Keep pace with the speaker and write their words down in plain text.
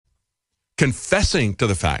confessing to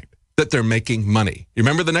the fact that they're making money. You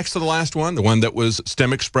remember the next to the last one, the one that was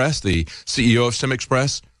STEM Express, the CEO of STEM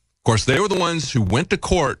Express? Of course, they were the ones who went to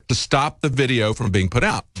court to stop the video from being put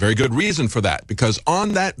out. Very good reason for that, because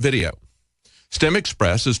on that video, STEM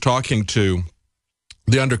Express is talking to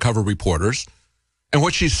the undercover reporters. And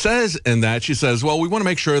what she says in that, she says, well, we want to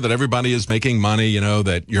make sure that everybody is making money, you know,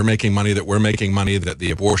 that you're making money, that we're making money, that the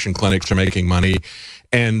abortion clinics are making money.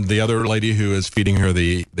 And the other lady who is feeding her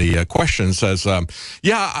the question says,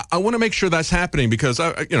 yeah, I want to make sure that's happening because,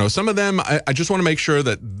 you know, some of them, I just want to make sure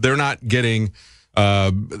that they're not getting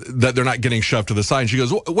shoved to the side. And she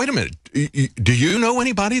goes, wait a minute, do you know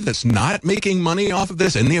anybody that's not making money off of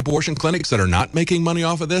this in the abortion clinics that are not making money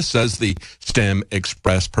off of this, says the STEM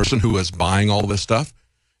Express person who is buying all this stuff?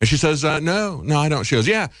 And she says, no, I don't. She goes,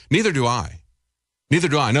 yeah, neither do I. Neither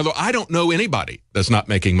do I. No, I don't know anybody that's not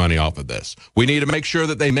making money off of this. We need to make sure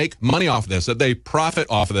that they make money off of this, that they profit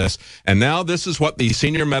off of this. And now this is what the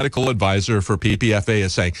senior medical advisor for PPFA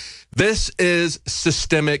is saying. This is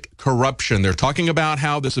systemic corruption. They're talking about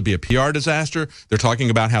how this would be a PR disaster. They're talking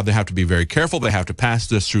about how they have to be very careful. They have to pass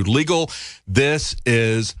this through legal. This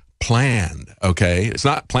is planned, okay? It's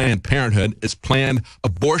not Planned Parenthood. It's planned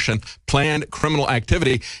abortion, planned criminal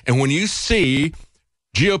activity. And when you see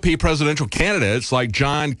GOP presidential candidates like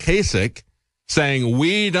John Kasich saying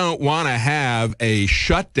we don't want to have a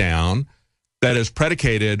shutdown that is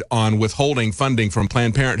predicated on withholding funding from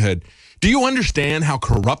Planned Parenthood, do you understand how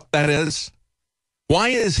corrupt that is? Why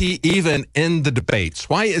is he even in the debates?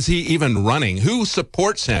 Why is he even running? Who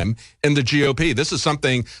supports him in the GOP? This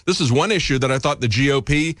is one issue that I thought the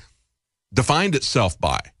GOP defined itself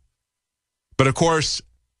by. But of course,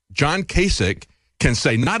 John Kasich can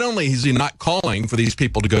say not only is he not calling for these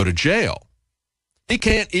people to go to jail, he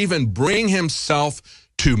can't even bring himself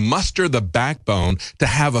to muster the backbone to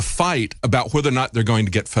have a fight about whether or not they're going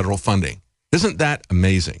to get federal funding. Isn't that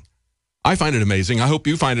amazing? I find it amazing. I hope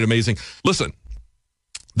you find it amazing. Listen,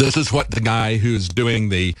 this is what the guy who's doing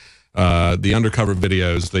the undercover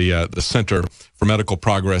videos, the Center for Medical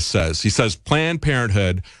Progress says. He says Planned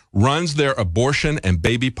Parenthood runs their abortion and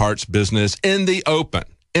baby parts business in the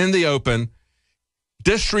open,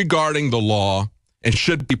 disregarding the law, and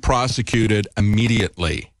should be prosecuted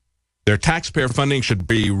immediately. Their taxpayer funding should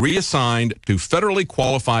be reassigned to federally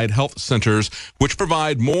qualified health centers, which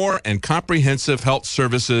provide more and comprehensive health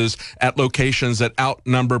services at locations that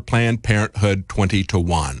outnumber Planned Parenthood 20 to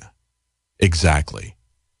 1. Exactly.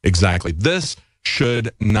 This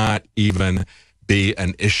should not even be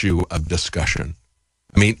an issue of discussion.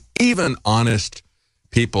 I mean, even honest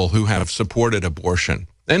people who have supported abortion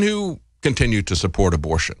and who continue to support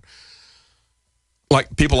abortion,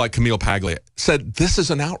 like people like Camille Paglia, said this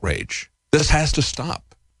is an outrage. This has to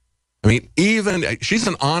stop. I mean, even she's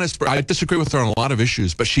an honest, I disagree with her on a lot of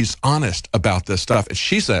issues, but she's honest about this stuff. And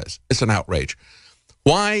she says it's an outrage.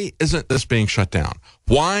 Why isn't this being shut down?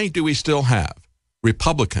 Why do we still have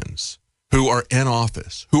Republicans who are in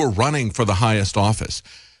office, who are running for the highest office,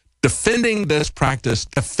 defending this practice,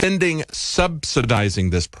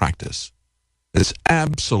 subsidizing this practice? It's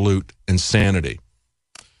absolute insanity.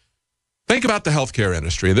 Think about the healthcare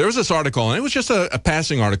industry. There was this article, and it was just a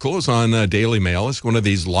passing article. It was on Daily Mail. It's one of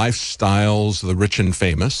these lifestyles of the rich and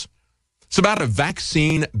famous. It's about a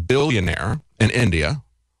vaccine billionaire in India,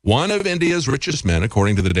 one of India's richest men,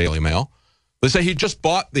 according to the Daily Mail. They say he just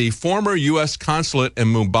bought the former U.S. consulate in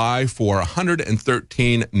Mumbai for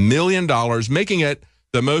 $113 million, making it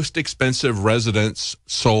the most expensive residence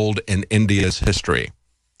sold in India's history.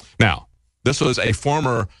 Now, this was a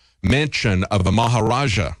former mansion of a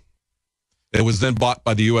Maharaja. It was then bought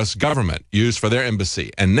by the U.S. government, used for their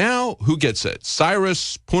embassy. And now, who gets it?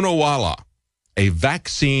 Cyrus Poonawalla, a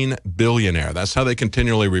vaccine billionaire. That's how they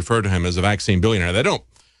continually refer to him, as a vaccine billionaire. They don't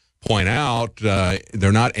point out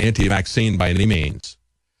they're not anti-vaccine by any means.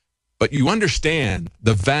 But you understand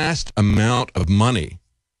the vast amount of money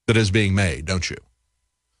that is being made, don't you?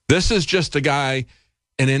 This is just a guy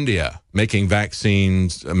in India making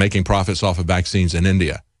vaccines, making profits off of vaccines in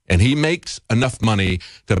India. And he makes enough money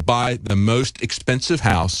to buy the most expensive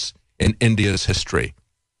house in India's history.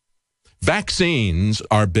 Vaccines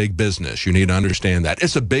are big business. You need to understand that.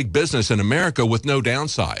 It's a big business in America with no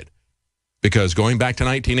downside. Because going back to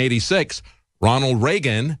 1986, Ronald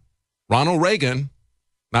Reagan,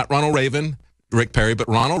 not Ronald Raven, Rick Perry, but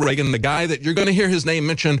Ronald Reagan, the guy that you're going to hear his name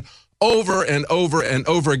mentioned over and over and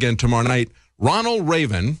over again tomorrow night, Ronald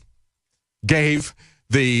Reagan gave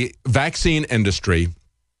the vaccine industry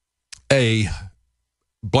a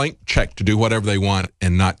blank check to do whatever they want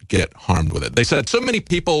and not get harmed with it. They said so many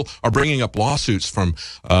people are bringing up lawsuits from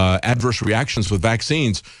adverse reactions with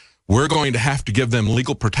vaccines. we're going to have to give them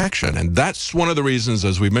legal protection. And that's one of the reasons,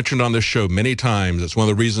 as we mentioned on this show many times, it's one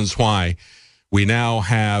of the reasons why we now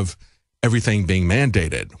have everything being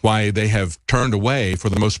mandated, why they have turned away, for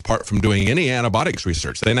the most part, from doing any antibiotics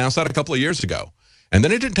research. They announced that a couple of years ago. And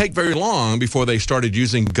then it didn't take very long before they started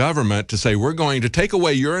using government to say, we're going to take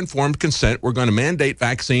away your informed consent. We're going to mandate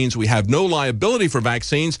vaccines. We have no liability for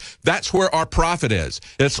vaccines. That's where our profit is.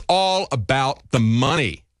 It's all about the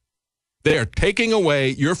money. They are taking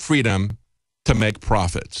away your freedom to make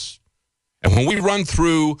profits. And when we run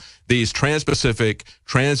through these trans-Pacific,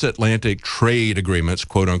 transatlantic trade agreements,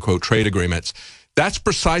 quote-unquote trade agreements, that's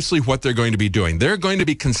precisely what they're going to be doing. They're going to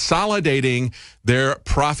be consolidating their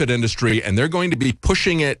profit industry, and they're going to be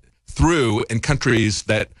pushing it through in countries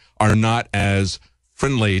that are not as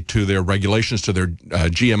friendly to their regulations, to their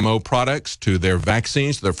GMO products, to their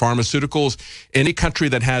vaccines, to their pharmaceuticals. Any country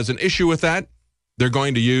that has an issue with that, they're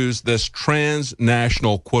going to use this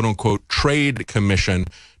transnational, quote-unquote, trade commission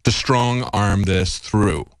to strong-arm this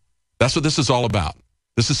through. That's what this is all about.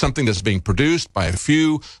 This is something that's being produced by a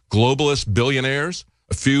few globalist billionaires,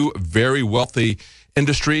 a few very wealthy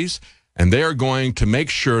industries, and they are going to make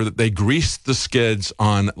sure that they grease the skids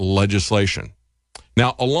on legislation.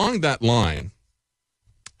 Now, along that line,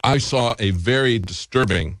 I saw a very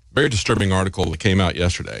disturbing article that came out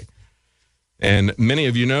yesterday. And many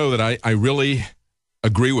of you know that I really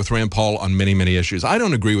agree with Rand Paul on many, many issues. I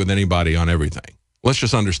don't agree with anybody on everything. Let's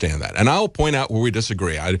just understand that. And I'll point out where we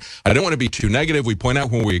disagree. I don't want to be too negative. We point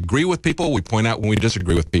out when we agree with people. We point out when we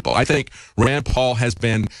disagree with people. I think Rand Paul has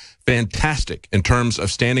been fantastic in terms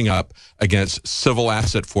of standing up against civil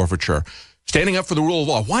asset forfeiture, standing up for the rule of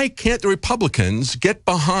law. Why can't the Republicans get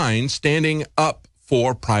behind standing up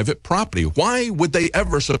for private property? Why would they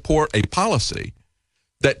ever support a policy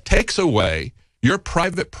that takes away your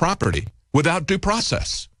private property without due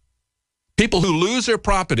process? People who lose their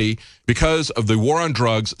property because of the war on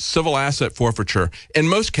drugs, civil asset forfeiture, in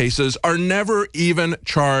most cases are never even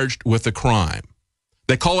charged with a crime.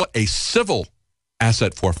 They call it a civil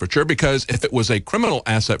asset forfeiture because if it was a criminal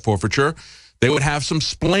asset forfeiture, they would have some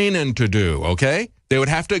splaining to do, okay? They would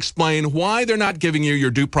have to explain why they're not giving you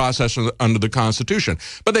your due process under the Constitution.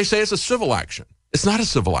 But they say it's a civil action. It's not a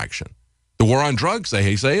civil action. The war on drugs,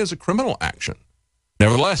 they say, is a criminal action.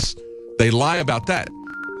 Nevertheless, they lie about that.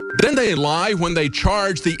 Then they lie when they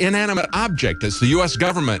charge the inanimate object. It's the U.S.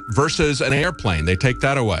 government versus an airplane. They take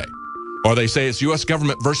that away. Or they say it's U.S.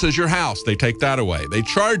 government versus your house. They take that away. They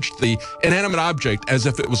charge the inanimate object as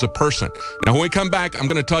if it was a person. Now, when we come back, I'm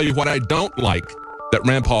going to tell you what I don't like that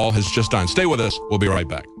Rand Paul has just done. Stay with us. We'll be right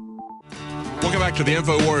back. Welcome back to the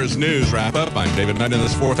InfoWars News Wrap-Up. I'm David Knight in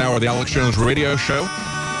this fourth hour of the Alex Jones Radio Show.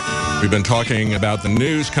 We've been talking about the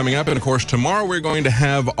news coming up, and of course, tomorrow we're going to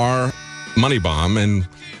have our money bomb, and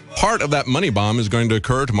part of that money bomb is going to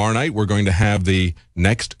occur tomorrow night. We're going to have the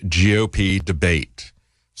next GOP debate.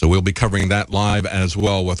 So we'll be covering that live as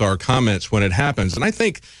well with our comments when it happens. And I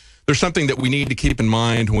think there's something that we need to keep in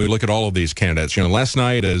mind when we look at all of these candidates. You know, last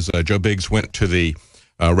night as Joe Biggs went to the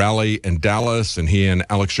rally in Dallas, and he and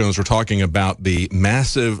Alex Jones were talking about the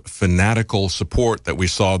massive fanatical support that we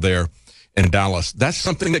saw there in Dallas. That's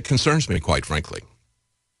something that concerns me, quite frankly,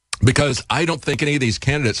 because I don't think any of these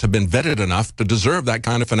candidates have been vetted enough to deserve that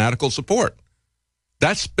kind of fanatical support.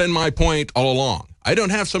 That's been my point all along. I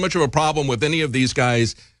don't have so much of a problem with any of these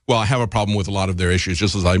guys. Well, I have a problem with a lot of their issues,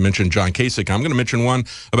 just as I mentioned John Kasich. I'm going to mention one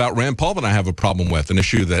about Rand Paul that I have a problem with,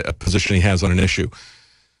 a position he has on an issue.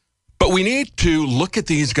 But we need to look at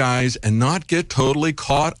these guys and not get totally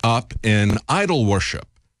caught up in idol worship.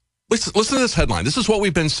 Listen to this headline. This is what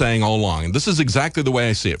we've been saying all along, and this is exactly the way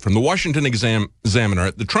I see it. From the Washington Examiner,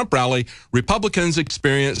 at the Trump rally, Republicans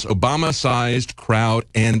experienced Obama-sized crowd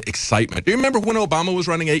and excitement. Do you remember when Obama was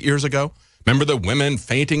running 8 years ago? Remember the women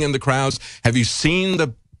fainting in the crowds? Have you seen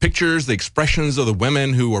the pictures, the expressions of the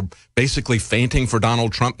women who were basically fainting for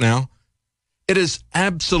Donald Trump now? It is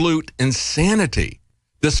absolute insanity,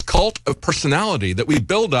 this cult of personality that we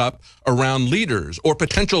build up around leaders or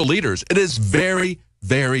potential leaders. It is very,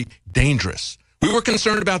 very dangerous. We were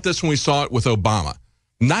concerned about this when we saw it with Obama,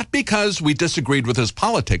 not because we disagreed with his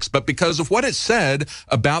politics, but because of what it said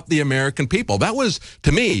about the American people. That was,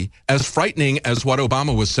 to me, as frightening as what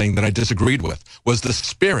Obama was saying that I disagreed with, was the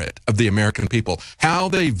spirit of the American people, how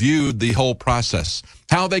they viewed the whole process,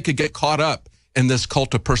 how they could get caught up in this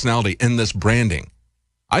cult of personality, in this branding.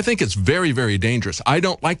 I think it's very, very dangerous. I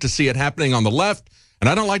don't like to see it happening on the left, and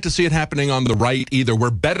I don't like to see it happening on the right either. We're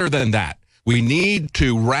better than that. We need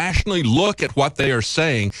to rationally look at what they are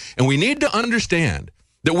saying, and we need to understand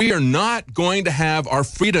that we are not going to have our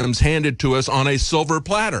freedoms handed to us on a silver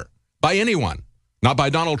platter by anyone, not by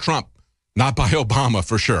Donald Trump, not by Obama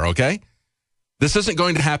for sure, okay? This isn't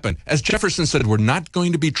going to happen. As Jefferson said, we're not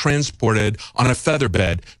going to be transported on a feather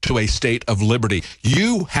bed to a state of liberty.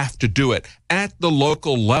 You have to do it at the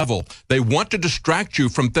local level. They want to distract you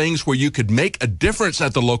from things where you could make a difference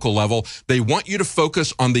at the local level. They want you to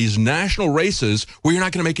focus on these national races where you're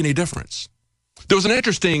not going to make any difference. There was an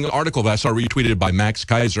interesting article that I saw retweeted by Max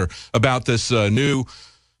Kaiser about this new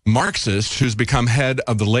Marxist who's become head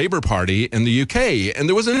of the Labour Party in the UK. And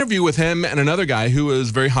there was an interview with him and another guy who was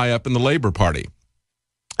very high up in the Labour Party.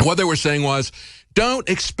 What they were saying was, don't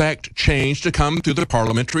expect change to come through the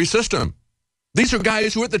parliamentary system. These are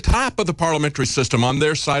guys who are at the top of the parliamentary system on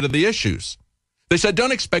their side of the issues. They said,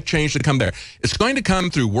 don't expect change to come there. It's going to come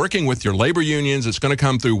through working with your labor unions. It's going to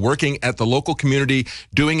come through working at the local community,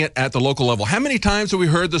 doing it at the local level. How many times have we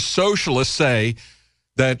heard the socialists say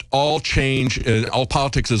that all change, all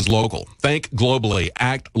politics is local? Think globally,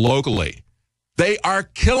 act locally. They are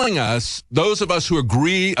killing us. Those of us who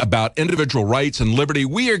agree about individual rights and liberty,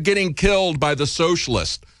 we are getting killed by the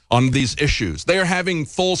socialists on these issues. They are having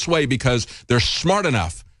full sway because they're smart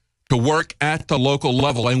enough to work at the local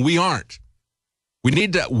level, and we aren't. We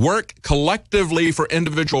need to work collectively for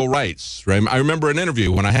individual rights. Right? I remember an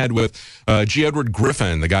interview when I had with G. Edward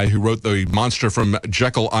Griffin, the guy who wrote The Monster from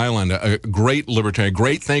Jekyll Island, a great libertarian,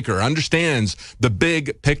 great thinker, understands the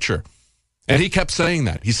big picture. And he kept saying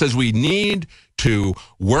that. He says we need to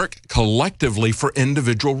work collectively for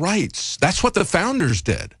individual rights. That's what the founders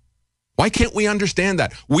did. Why can't we understand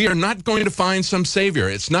that? We are not going to find some savior.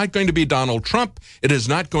 It's not going to be Donald Trump. It is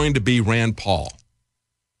not going to be Rand Paul.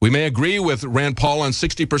 We may agree with Rand Paul on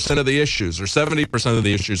 60% of the issues or 70% of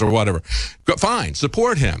the issues or whatever. Fine,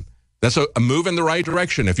 support him. That's a move in the right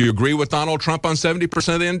direction. If you agree with Donald Trump on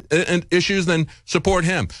 70% of the issues, then support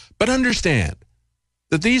him. But understand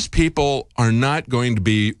that these people are not going to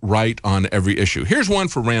be right on every issue. Here's one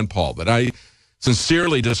for Rand Paul that I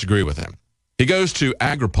sincerely disagree with him. He goes to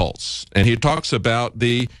AgriPulse, and he talks about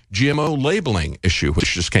the GMO labeling issue,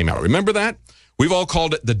 which just came out. Remember that? We've all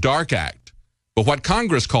called it the DARK Act. But what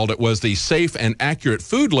Congress called it was the Safe and Accurate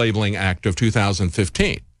Food Labeling Act of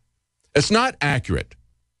 2015. It's not accurate.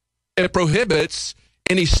 It prohibits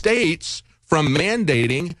any states from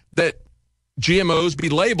mandating that GMOs be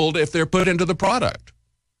labeled if they're put into the product.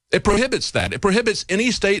 It prohibits that. It prohibits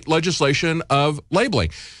any state legislation of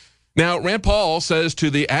labeling. Now, Rand Paul says to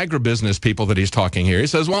the agribusiness people that he's talking here, he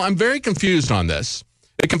says, well, I'm very confused on this.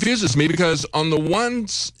 It confuses me because on the one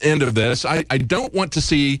end of this, I don't want to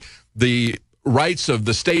see the rights of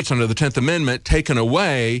the states under the 10th Amendment taken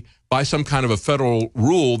away by some kind of a federal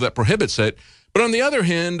rule that prohibits it. But on the other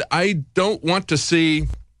hand, I don't want to see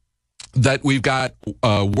that we've got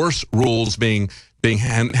worse rules being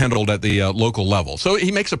handled at the local level. So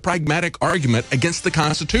he makes a pragmatic argument against the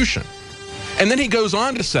Constitution. And then he goes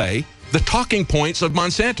on to say the talking points of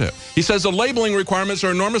Monsanto. He says the labeling requirements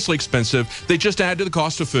are enormously expensive. They just add to the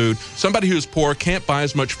cost of food. Somebody who's poor can't buy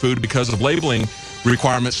as much food because of labeling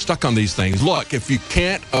requirements stuck on these things. Look, if you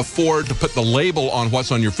can't afford to put the label on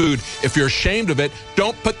what's on your food, if you're ashamed of it,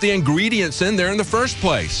 don't put the ingredients in there in the first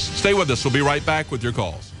place. Stay with us. We'll be right back with your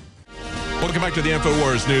calls. Welcome back to the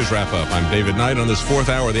InfoWars News Wrap-Up. I'm David Knight on this fourth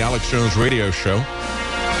hour of the Alex Jones Radio Show.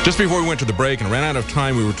 Just before we went to the break and ran out of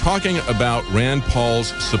time, we were talking about Rand Paul's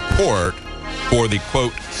support for the,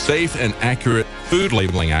 quote, Safe and Accurate Food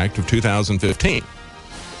Labeling Act of 2015,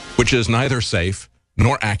 which is neither safe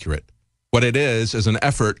nor accurate. What it is an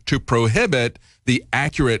effort to prohibit the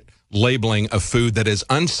accurate labeling of food that is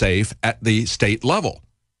unsafe at the state level.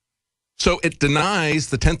 So it denies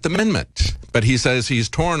the 10th Amendment. But he says he's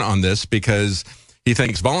torn on this because he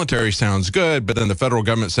thinks voluntary sounds good, but then the federal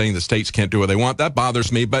government saying the states can't do what they want. That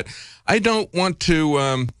bothers me, but I don't want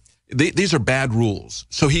to, these are bad rules.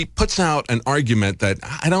 So he puts out an argument that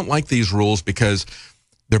I don't like these rules because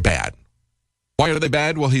they're bad. Why are they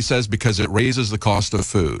bad? Well, he says because it raises the cost of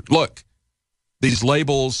food. Look, these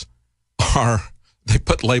labels they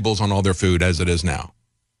put labels on all their food as it is now.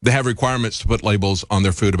 They have requirements to put labels on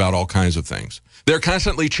their food about all kinds of things. They're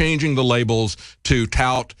constantly changing the labels to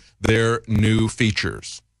tout their new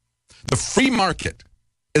features. The free market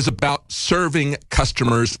is about serving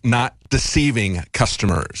customers, not deceiving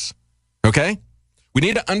customers. Okay? We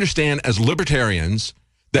need to understand as libertarians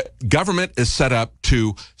that government is set up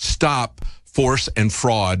to stop force and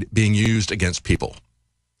fraud being used against people.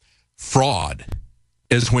 Fraud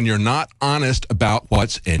is when you're not honest about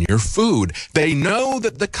what's in your food. They know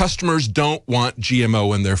that the customers don't want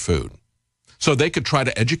GMO in their food. So they could try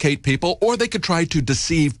to educate people, or they could try to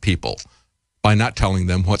deceive people by not telling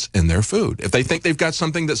them what's in their food. If they think they've got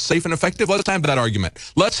something that's safe and effective, let's have that argument.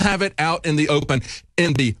 Let's have it out in the open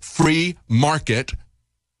in the free market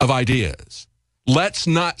of ideas. Let's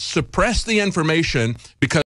not suppress the information because